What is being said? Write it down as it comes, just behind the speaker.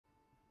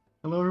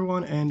Hello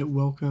everyone and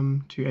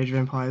welcome to Age of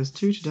Empires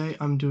 2. Today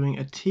I'm doing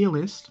a tier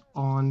list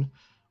on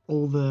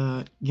all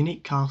the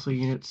unique castle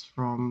units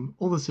from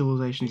all the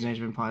civilizations in Age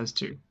of Empires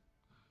 2.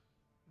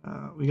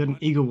 We got an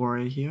Eagle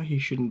Warrior here, he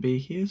shouldn't be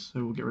here,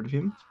 so we'll get rid of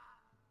him.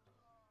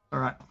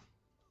 Alright,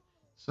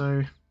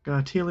 so got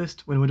a tier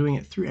list when we're doing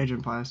it through Age of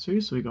Empires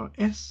 2, so we got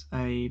S,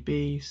 A,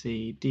 B,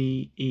 C,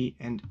 D, E,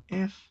 and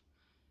F,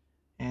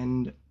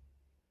 and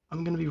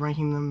I'm going to be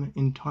ranking them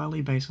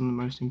entirely based on the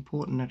most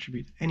important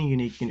attribute that any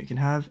unique unit can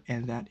have,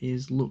 and that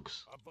is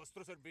looks.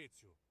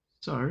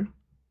 So,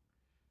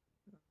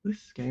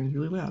 this game is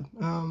really loud.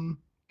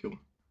 Cool.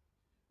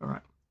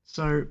 Alright,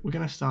 so we're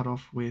going to start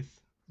off with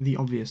the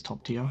obvious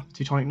top tier,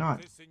 Teutonic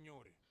Knight.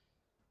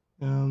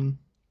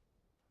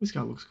 This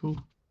guy looks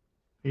cool.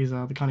 He's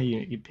the kind of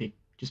unit you'd pick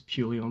just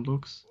purely on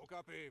looks.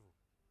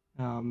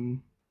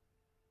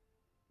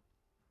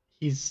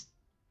 He's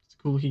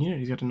a cool looking unit.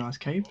 He's got a nice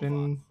cape,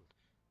 and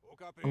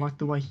I like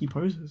the way he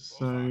poses.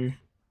 So for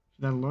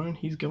that alone,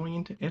 he's going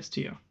into S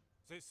tier.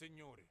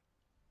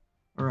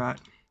 Alright,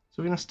 so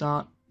we're going to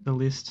start the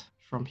list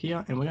from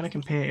here, and we're going to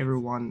compare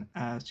everyone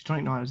as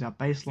Teutonic Knight as our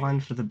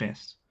baseline for the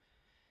best.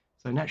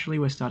 So naturally,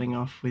 we're starting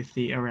off with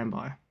the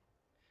Arambai.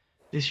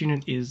 This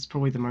unit is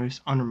probably the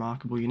most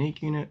unremarkable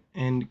unique unit,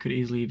 and could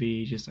easily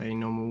be just a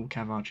normal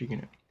cav archer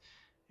unit.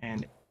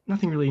 And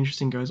nothing really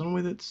interesting goes on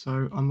with it,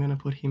 so I'm going to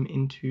put him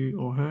into,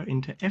 or her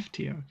into F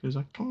tier, because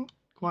I can't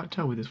quite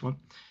tell with this one.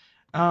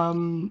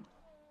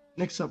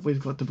 Next up, we've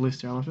got the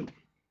Ballista Elephant.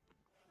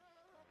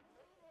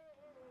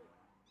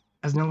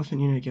 As an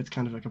elephant unit, it gets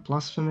kind of like a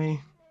plus for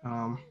me.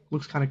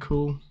 Looks kind of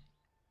cool,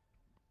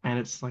 and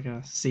it's like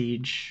a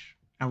siege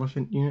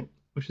elephant unit,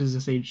 which is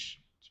a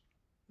siege.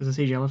 As a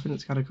siege elephant,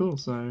 it's kind of cool,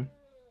 so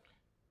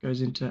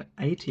goes into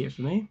A tier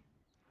for me.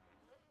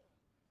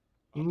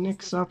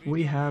 Next up,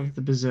 we have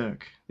the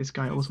Berserk. This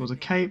guy also has a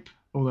cape,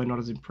 although not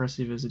as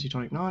impressive as the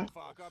Teutonic Knight.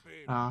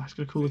 He's got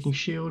a cool looking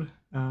shield,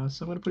 so I'm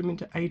going to put him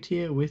into A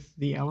tier with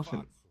the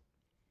elephant.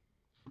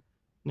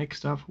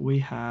 Next up, we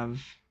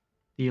have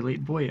the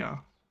Elite Boyar.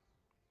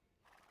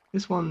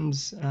 This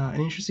one's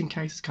an interesting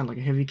case. It's kind of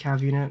like a heavy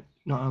cav unit,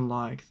 not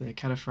unlike the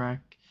Cataphract.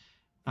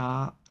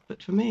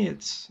 But for me,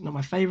 it's not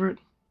my favorite.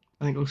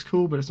 I think it looks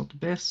cool, but it's not the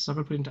best, so I'm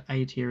going to put it into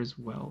A tier as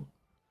well.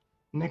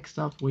 Next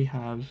up, we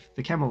have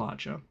the Camel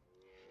Archer.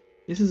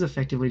 This is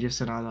effectively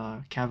just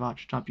another Cav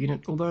Archer type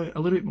unit, although a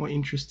little bit more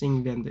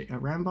interesting than the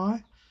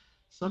Arambai,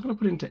 so I'm going to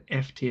put it into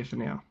F tier for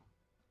now.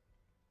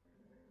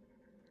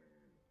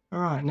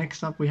 Alright,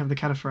 next up we have the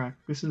Cataphract.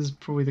 This is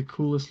probably the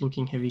coolest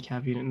looking heavy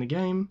cav unit in the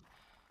game.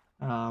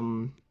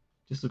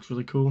 Just looks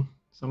really cool,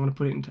 so I'm going to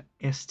put it into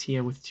S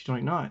tier with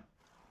Teutonic Knight.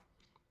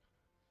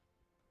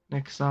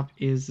 Next up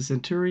is the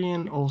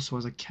Centurion, also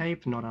has a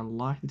cape, not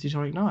unlike the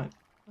Teutonic Knight.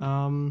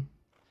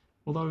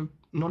 Although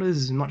not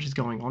as much is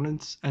going on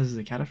as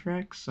the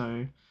Cataphract,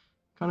 so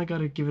kind of got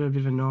to give it a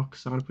bit of a knock,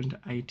 so I'm going to put it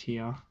into A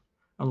tier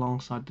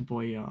alongside the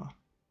Boyar.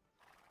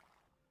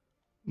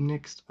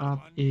 Next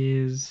up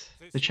is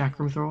the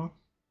Chakram Thrower.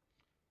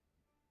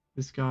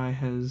 This guy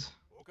has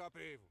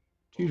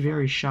two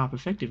very sharp,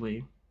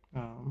 effectively,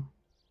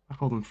 I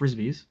call them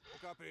frisbees,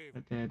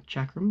 but they're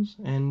chakrams,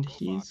 and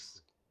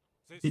he's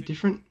a bit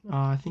different.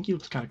 I think he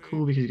looks kind of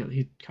cool because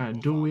he kind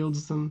of dual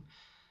wields them.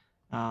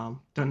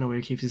 Don't know where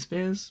he keeps his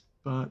spares,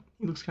 but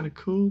he looks kind of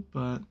cool.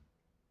 But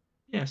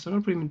yeah, so I'm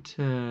gonna put him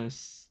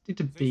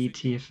into B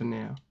tier for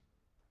now.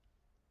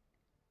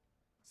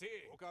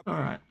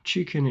 Alright,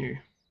 Chukanu.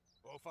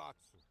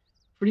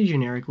 Pretty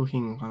generic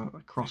looking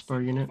like crossbow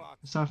unit.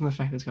 Aside from the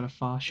fact that it's got a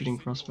fast shooting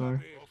crossbow,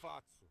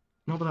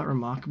 not that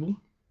remarkable.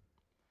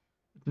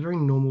 It's a very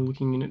normal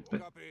looking unit,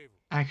 but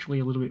actually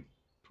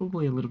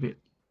probably a little bit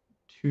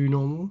too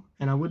normal.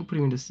 And I wouldn't put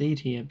him into C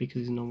tier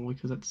because he's normal,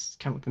 because that's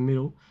kind of like the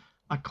middle.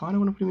 I kind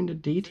of want to put him into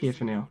D tier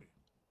for now.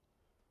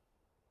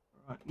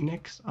 Alright,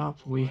 next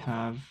up we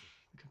have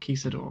the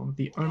Conquistador,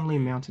 the only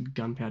mounted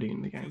gunpowder unit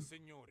in the game.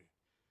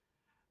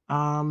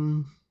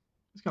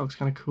 This guy looks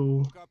kind of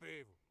cool.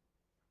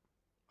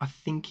 I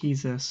think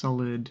he's a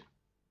solid.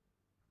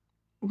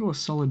 We'll go a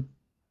solid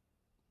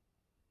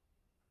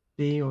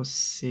B or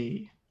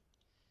C.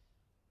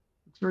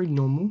 Looks very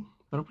normal,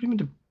 but I'll put him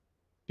into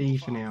B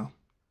for now.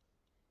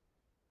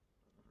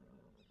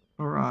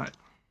 Alright.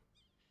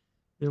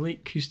 The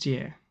Elite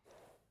Coustier.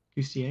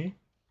 He's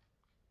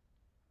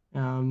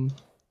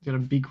got a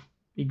big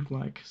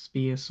like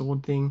spear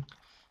sword thing.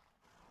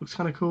 Looks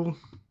kind of cool.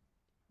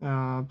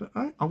 But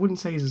I wouldn't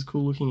say he's as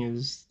cool looking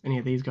as any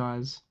of these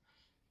guys.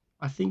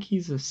 I think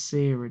he's a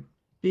C or a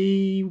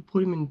B. We'll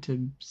put him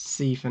into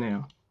C for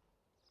now.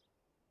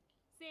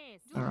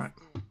 Alright.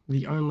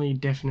 The only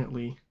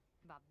definitely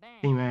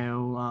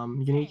female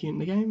unique unit in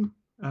the game.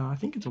 I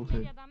think it's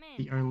also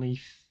the only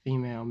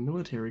female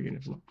military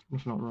unit,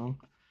 if not wrong.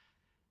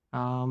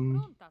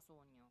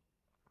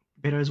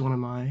 Beto is one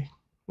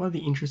of the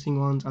interesting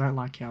ones. I don't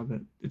like how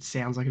that it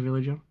sounds like a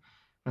villager.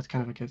 That's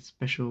kind of like a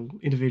special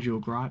individual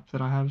gripe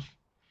that I have.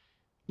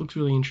 Looks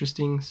really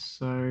interesting,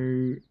 so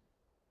I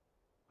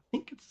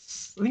think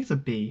it's a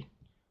B.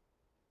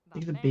 I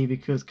think it's a B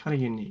because it's kind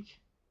of unique.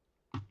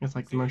 It's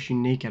like the most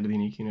unique out of the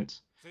unique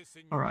units.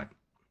 Alright,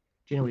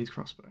 Genoese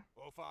crossbow.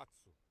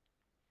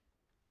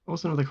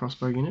 Also another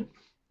crossbow unit.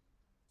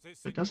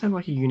 But it does have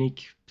like a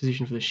unique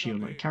position for the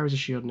shield. Like it carries a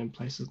shield and then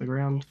places on the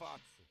ground,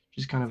 which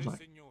is kind of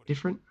like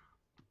different.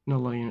 Not a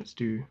lot of units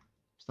do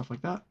stuff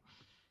like that.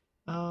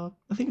 I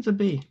think it's a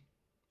B.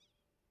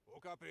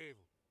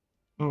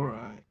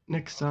 Alright,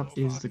 next up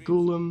is the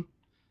Golem.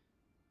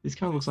 This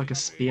kind of looks like a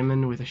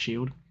spearman with a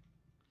shield.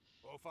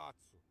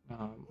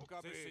 Um,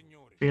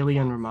 Fairly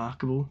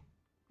unremarkable.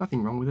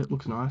 Nothing wrong with it,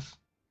 looks nice.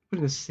 Put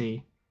it in a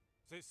C.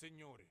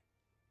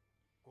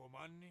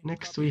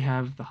 Next we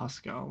have the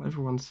Huskarl,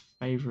 everyone's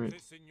favourite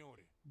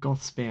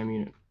goth spam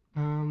unit.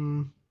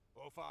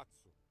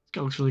 This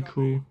guy looks really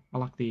cool. I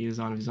like the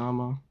design of his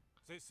armour.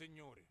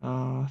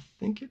 I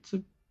think it's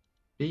a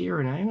B or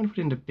an A. I'm going to put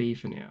it into B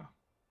for now.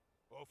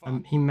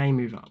 He may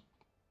move up.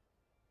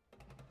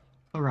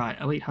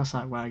 Alright, Elite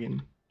Hussite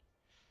Wagon.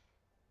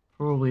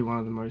 Probably one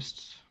of the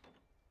most...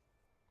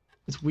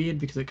 It's weird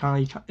because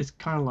it's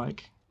kind of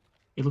like...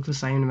 It looks the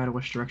same no matter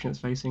which direction it's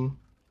facing.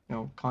 You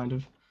know, kind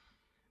of.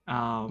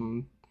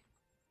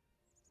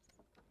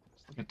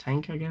 It's like a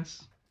tank, I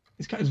guess.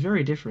 It's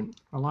very different.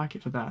 I like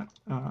it for that.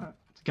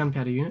 It's a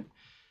gunpowder unit.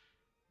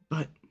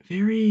 But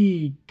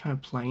very kind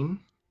of plain.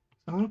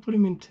 So I'm going to put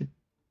him into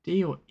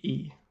D or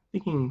E.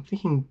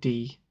 Thinking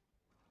D.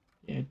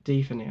 Yeah,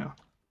 D for now.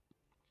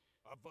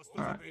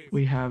 Alright,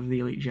 we have the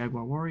Elite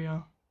Jaguar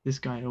Warrior. This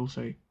guy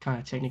also kind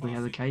of technically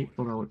has a cape,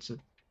 although it's a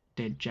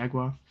dead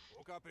Jaguar.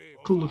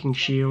 Cool looking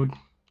shield.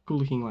 Cool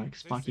looking like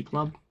spiky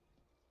club.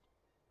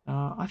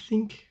 I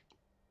think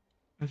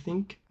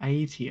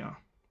A tier.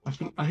 I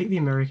think the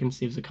American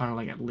civs are kind of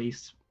like at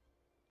least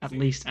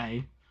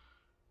A.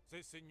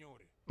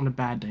 On a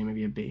bad day,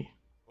 maybe a B.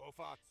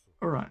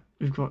 Alright,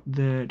 we've got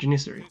the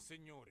Janissary.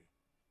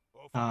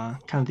 Kind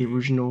of the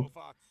original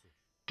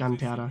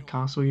gunpowder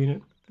castle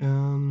unit.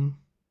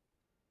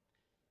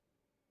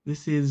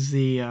 This is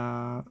the,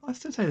 I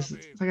still say it's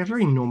like a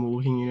very normal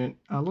looking unit.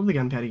 A lot of the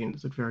gunpowder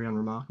units look very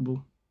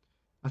unremarkable.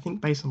 I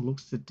think based on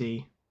looks, it's a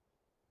D.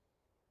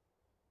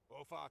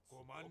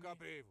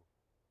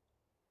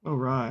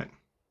 Alright.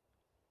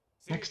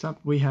 Next up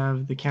we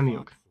have the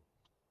Kamiuk.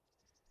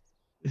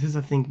 This is,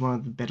 I think, one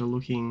of the better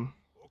looking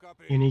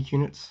unique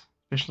units,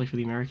 especially for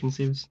the American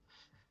civs.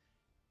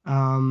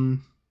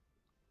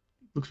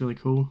 Looks really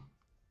cool.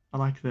 I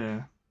like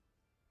the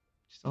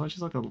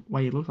just like the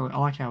way he looks. I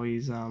like how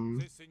his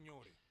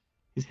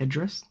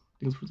headdress. I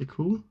think it's really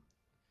cool.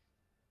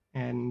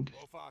 And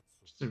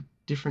just a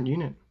different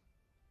unit.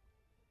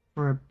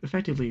 For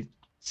effectively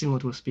similar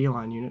to a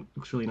spearline unit,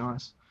 looks really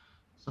nice.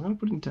 So I'm gonna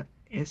put it into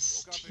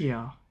S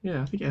tier.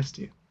 Yeah, I think S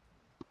tier.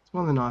 It's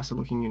one of the nicer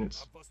looking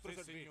units.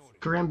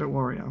 Karambit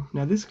Warrior.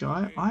 Now this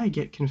guy, I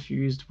get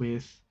confused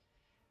with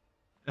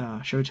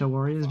Shotel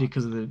Warriors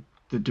because of the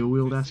dual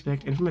wield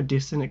aspect, and from a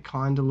distance it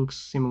kind of looks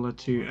similar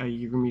to a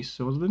Yurumi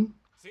Swordsman.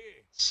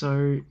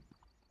 So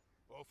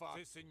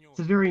it's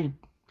a very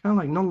kind of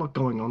like not a lot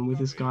going on with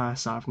this guy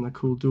aside from the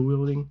cool dual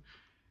wielding.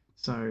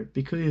 So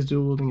because he's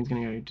dual wielding, he's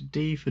going to go to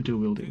D for dual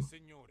wielding.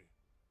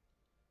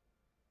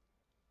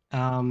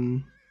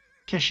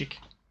 Keshik.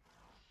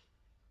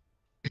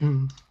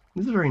 This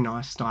is a very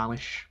nice,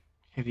 stylish,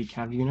 heavy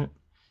cav unit.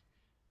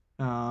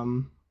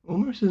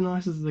 Almost as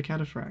nice as the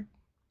Cataphract.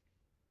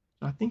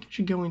 So I think it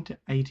should go into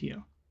A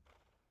tier.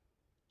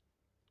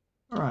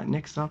 Alright,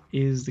 next up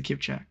is the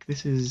Kipchak.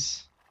 This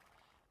is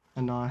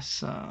a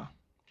nice kind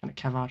of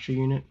cav archer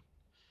unit.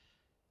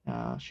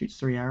 Shoots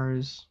 3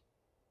 arrows.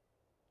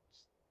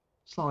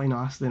 Slightly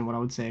nicer than what I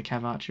would say a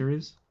cav archer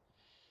is.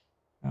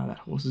 That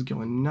horse is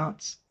going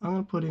nuts. I'm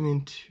going to put him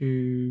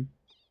into,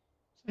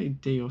 say,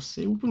 D or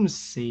C. We'll put him to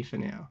C for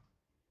now.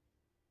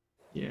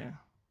 Yeah,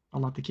 I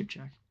like the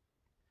Kipchak.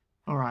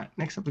 Alright,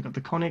 next up we've got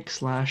the Conic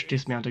 /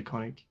 dismounted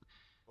Conic.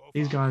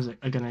 These guys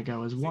are going to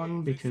go as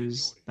 1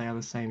 because they are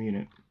the same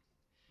unit.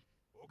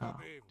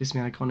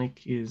 Dismounted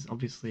Conic is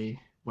obviously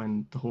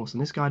when the horse on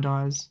this guy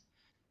dies,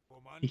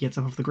 he gets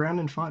up off the ground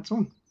and fights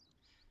on.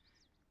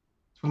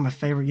 It's one of my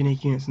favourite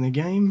unique units in the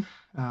game,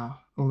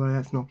 although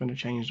that's not going to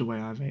change the way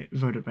I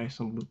vote it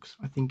based on looks.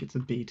 I think it's a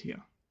B tier.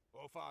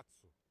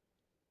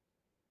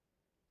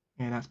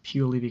 And that's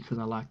purely because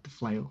I like the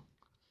flail.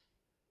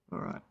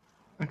 Alright,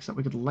 next up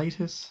we got the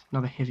Latus,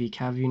 another heavy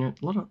cav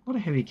unit. A lot of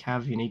heavy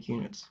cav unique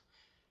units.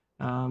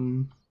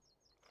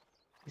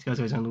 This guy's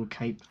got his own little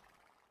cape.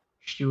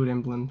 Shield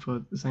emblem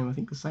for the same, I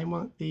think the same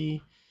one that the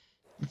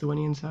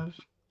Lithuanians have.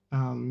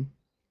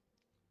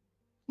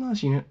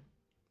 Nice unit.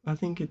 I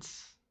think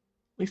it's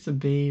at least a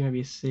B,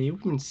 maybe a C. We'll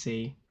put him in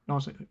C. No,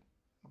 not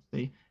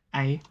C. A.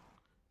 I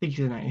think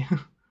he's an A.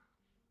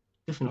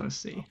 Definitely not a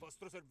C.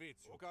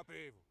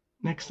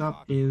 Next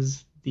up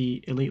is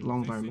the Elite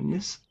Longbowman.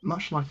 This,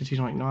 much like the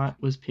Teutonic Knight,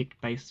 was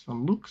picked based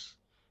on looks.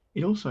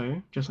 It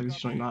also, just like the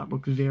Teutonic Knight,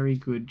 looks very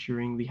good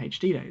during the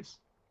HD days.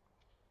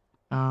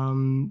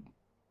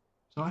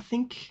 So I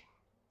think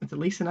it's at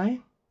least an A.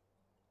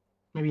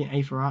 Maybe an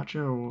A for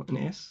Archer or an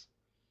S.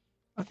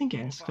 I think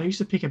S. I used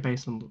to pick it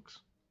based on looks.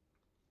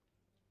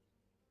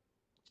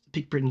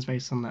 Pick Britons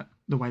based on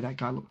the way that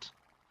guy looked.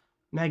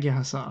 Magyar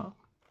Hussar.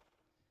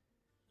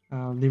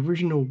 The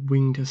original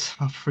winged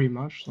hussar, pretty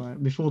much,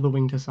 like before the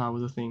winged hussar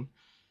was a thing.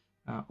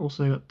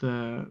 Also got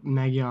the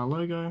Magyar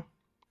logo,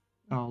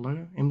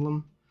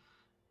 emblem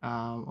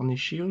on his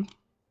shield.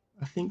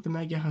 I think the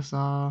Magyar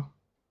Hussar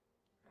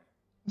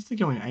has to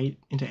go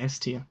into S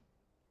tier.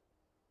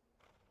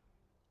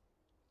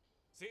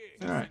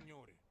 Alright,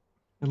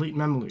 Elite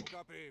Mameluke.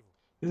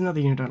 This is another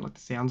unit I don't like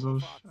the sounds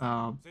of,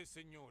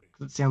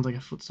 because it sounds like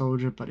a foot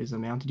soldier but is a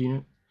mounted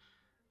unit.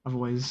 I've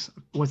always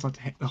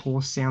liked the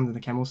horse sound and the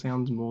camel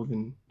sounds more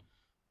than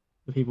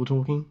the people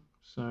talking,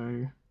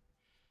 so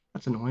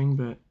that's annoying,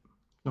 but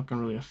not going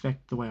to really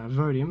affect the way I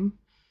vote him.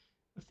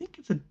 I think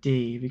it's a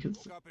D,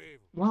 because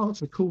while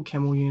it's a cool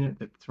camel unit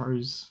that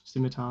throws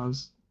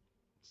scimitars,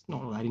 it's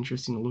not all that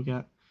interesting to look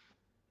at.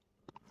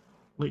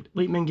 Elite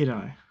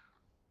Mengidai.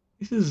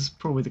 This is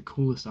probably the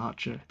coolest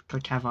archer,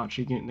 cav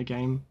archer unit in the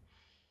game.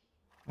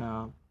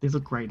 These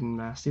look great in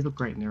mass, these look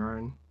great in their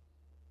own.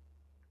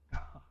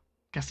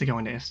 Guess they go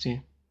into S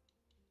tier.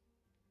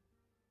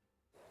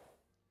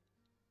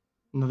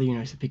 Another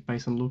unit to pick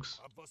based on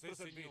looks.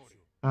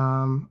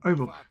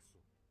 Obuk.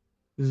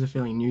 This is a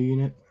fairly new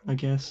unit, I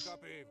guess.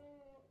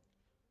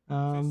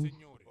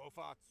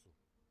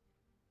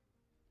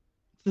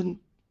 It's a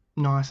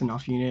nice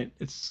enough unit.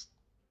 It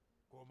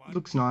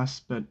looks nice,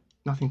 but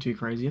nothing too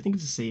crazy. I think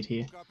it's a C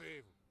tier.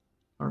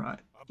 Alright,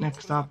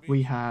 next up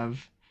we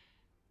have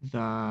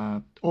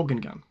the organ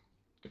gun.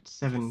 Got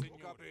seven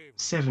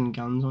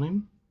guns on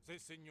him.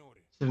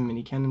 7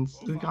 mini cannons.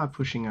 The guy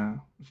pushing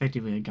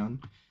effectively a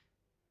gun.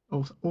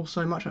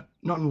 Also much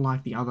not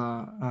unlike the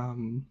other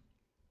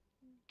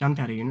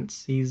gunpowder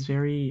units, he's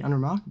very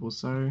unremarkable,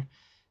 so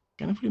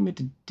gonna put him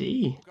into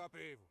D.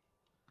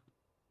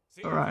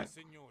 Alright.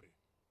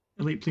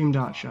 Elite Plumed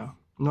Archer.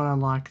 Not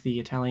unlike the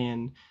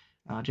Italian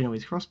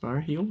Genoese crossbow,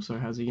 he also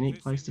has a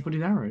unique place to put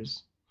his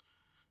arrows.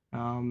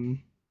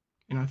 And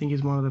I think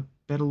he's one of the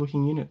better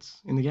looking units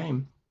in the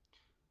game,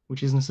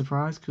 which isn't a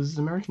surprise because it's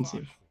American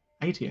Civ.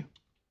 A tier.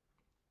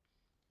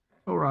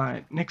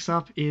 Alright, next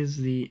up is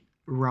the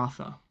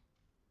Ratha.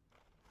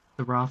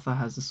 The Ratha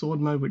has the sword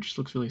mode, which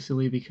looks really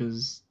silly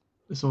because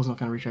the sword's not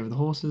going to reach over the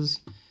horses.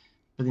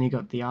 But then you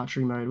got the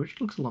archery mode, which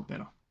looks a lot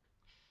better.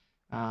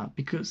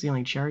 Because it's the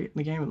only chariot in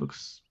the game,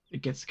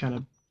 it gets kind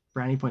of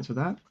brownie points for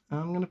that.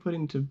 I'm going to put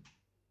into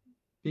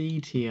B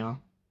tier.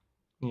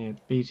 Yeah,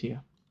 B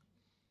tier.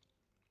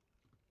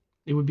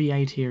 It would be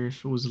A tier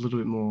if it was a little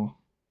bit more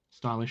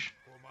stylish.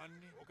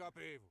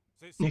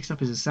 Next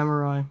up is a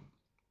Samurai.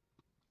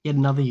 Yet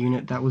another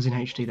unit that was in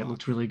HD that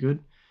looked really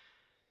good.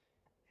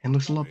 And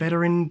looks a lot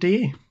better in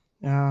DE.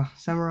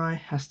 Samurai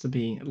has to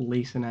be at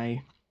least an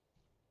A.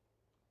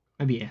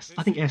 Maybe S.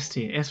 I think S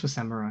tier. S for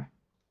Samurai.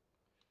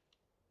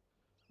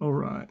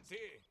 Alright.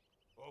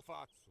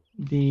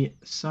 The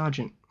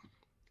Sergeant.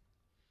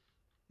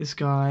 This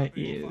guy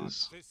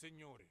is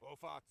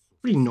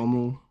pretty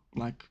normal,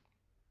 like,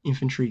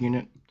 infantry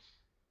unit.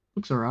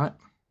 Looks alright.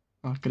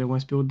 I could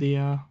almost build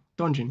the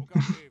dungeon.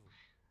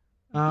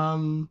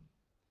 I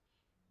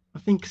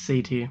think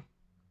C tier.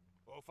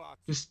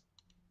 Just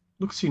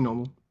looks too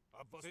normal.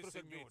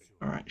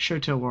 Alright,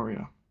 Showtail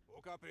Warrior.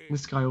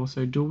 This guy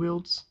also dual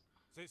wields.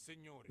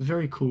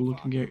 Very cool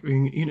looking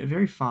unit,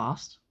 very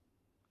fast.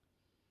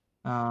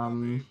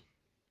 I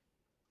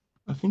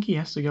think he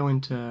has to go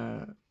into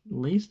at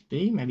least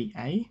B, maybe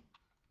A.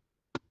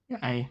 Yeah,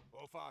 A.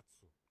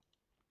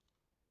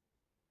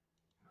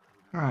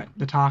 Alright,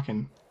 the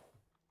Tarkin.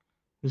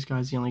 This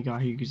guy's the only guy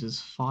who uses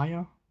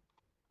fire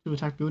to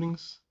attack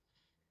buildings.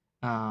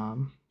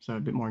 So a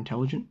bit more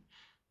intelligent.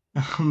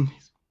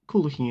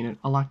 Cool looking unit.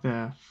 I like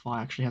the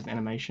fire actually has an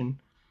animation.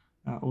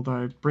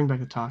 Although, bring back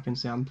the Tarkin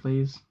sound,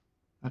 please.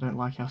 I don't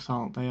like how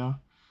silent they are.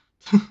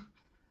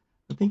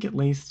 I think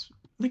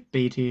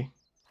B tier.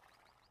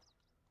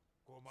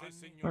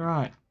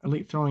 Alright,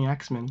 Elite Throwing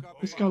Axeman.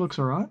 This guy looks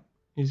alright.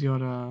 He's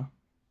got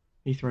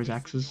he throws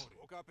axes.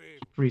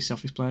 Pretty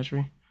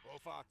self-explanatory.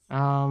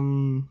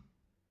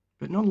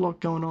 But not a lot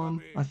going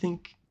on. I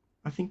think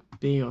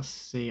B or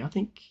C. I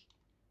think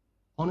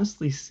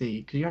honestly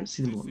C, because you don't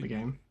see them a lot in the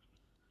game.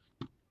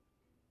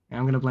 And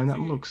I'm gonna blame that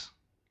on looks.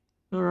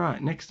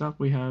 Alright, next up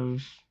we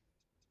have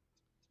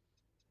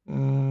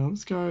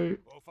let's go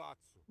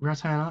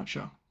Rattan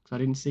Archer, because I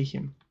didn't see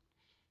him.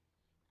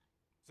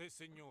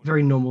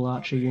 Very normal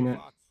archer unit.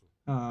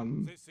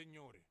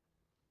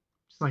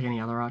 Just like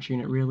any other archer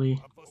unit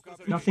really.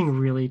 Nothing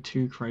really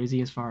too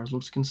crazy as far as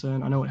looks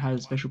concerned. I know it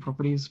has special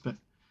properties, but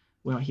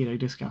we're not here to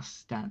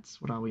discuss stats.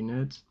 What are we,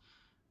 nerds?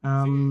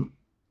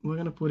 We're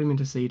gonna put him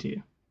into C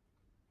tier.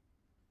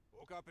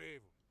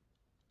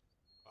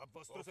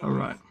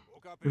 Alright.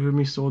 The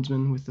Rumi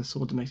Swordsman with the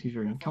sword that makes me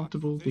very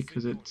uncomfortable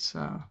because it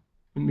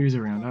moves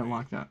around. I don't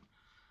like that.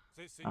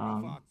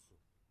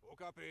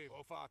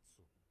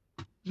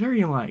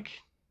 Very, like,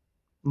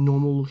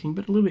 normal looking,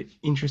 but a little bit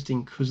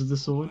interesting because of the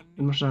sword.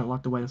 I much don't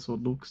like the way the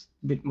sword looks.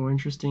 A bit more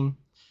interesting.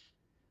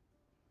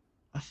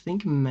 I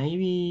think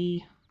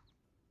maybe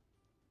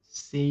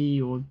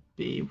C or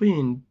B. We're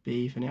in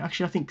B for now.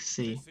 Actually, I think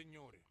C.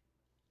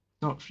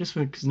 Not just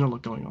because there's not a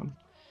lot going on.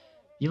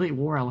 The Elite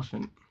War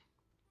Elephant.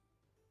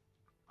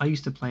 I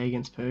used to play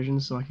against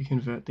Persians, so I could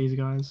convert these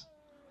guys.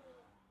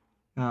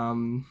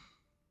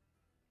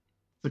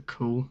 Look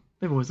cool.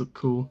 They've always looked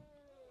cool.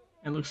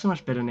 And it looks so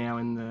much better now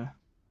in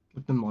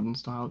the modern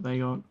style that they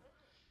got.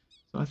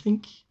 So I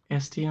think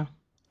S tier.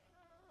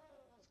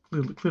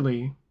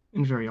 Clearly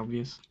and very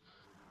obvious.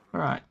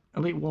 Alright,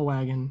 Elite War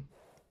Wagon.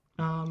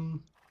 It's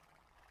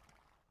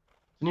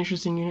an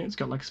interesting unit. It's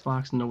got like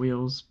sparks in the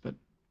wheels, but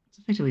it's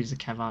effectively just a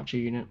cav archer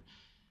unit.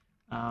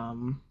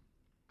 Because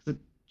it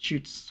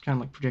shoots kind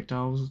of like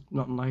projectiles,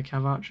 not like a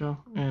cav archer,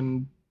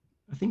 and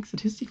I think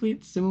statistically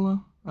it's similar.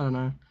 I don't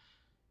know.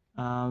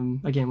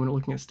 Again, we're not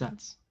looking at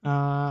stats.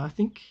 I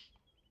think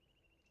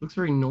it looks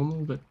very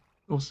normal, but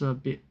also a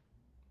bit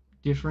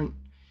different.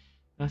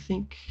 I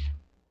think C.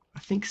 I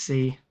think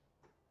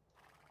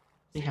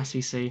it has to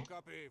be C.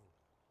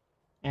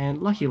 And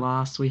lucky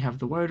last, we have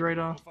the Woad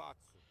Raider.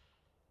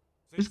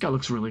 This guy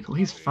looks really cool.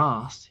 He's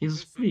fast.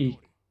 He's pretty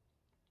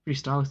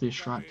stylish with his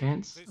striped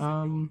pants.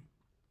 And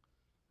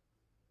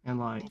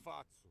like,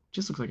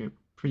 just looks like a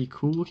pretty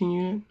cool looking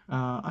unit.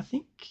 I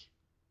think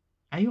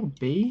A or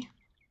B?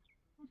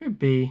 I'll go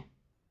B.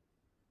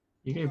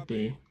 You go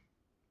B.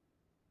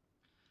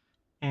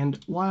 And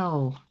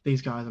while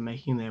these guys are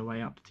making their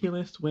way up the tier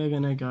list, we're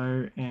gonna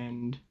go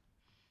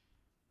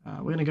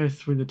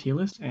through the tier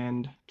list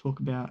and talk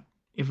about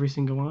every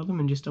single one of them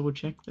and just double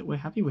check that we're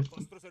happy with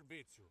them.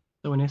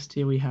 So in S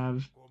tier we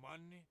have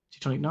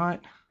Teutonic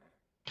Knight,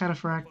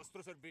 Cataphract,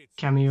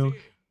 Kamiok,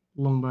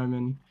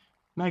 Longbowman,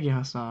 Magyar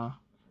Hussar,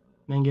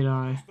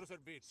 Mangudai,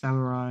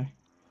 Samurai,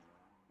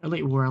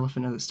 Elite War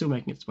Elephant as it's still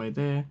making its way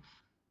there.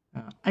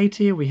 A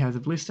tier we have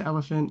the Ballista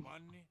Elephant,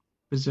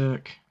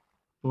 Berserk,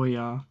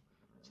 Boyar,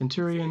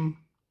 Centurion,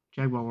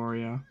 Jaguar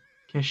Warrior,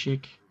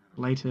 Keshik,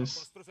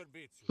 Latus,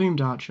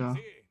 Plumed Archer,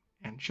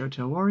 and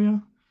Shotel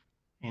Warrior.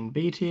 And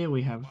B tier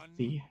we have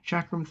the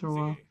Chakram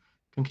Thrower,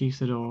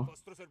 Conquistador,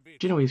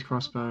 Genoese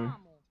Crossbow,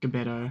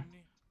 Gebetto,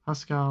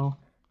 Huskal,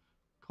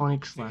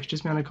 Conic /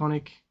 Dismounted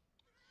Conic,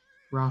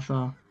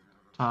 Ratha,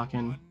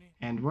 Tarkin,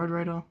 and Road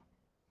Raider.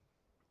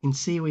 In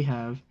C we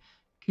have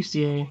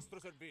Custier,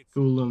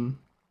 Ghulam,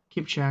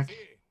 Kipchak,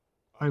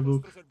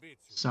 Hobuk,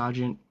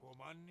 Sergeant,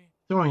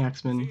 Throwing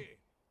Axeman,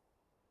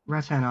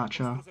 Rattan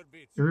Archer,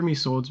 Irumi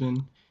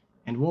Swordsman,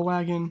 and War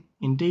Wagon.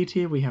 In D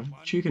tier we have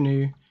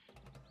Chukanu,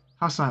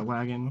 Hussite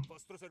Wagon,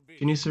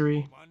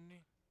 Janissary,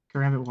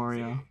 Karambit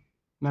Warrior,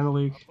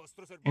 Mameluke,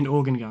 and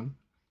Organ Gun.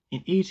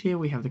 In E tier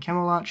we have the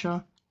Camel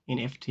Archer. In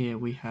F tier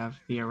we have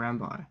the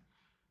Arambai.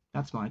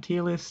 That's my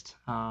tier list.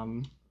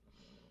 I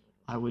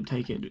would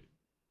take it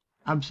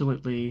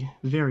absolutely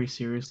very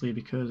seriously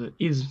because it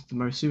is the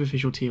most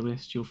superficial tier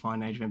list you'll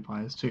find in Age of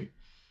Empires 2.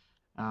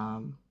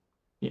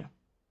 Yeah,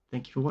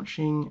 thank you for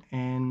watching,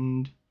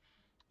 and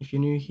if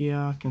you're new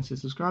here, consider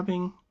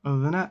subscribing. Other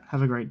than that,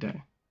 have a great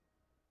day.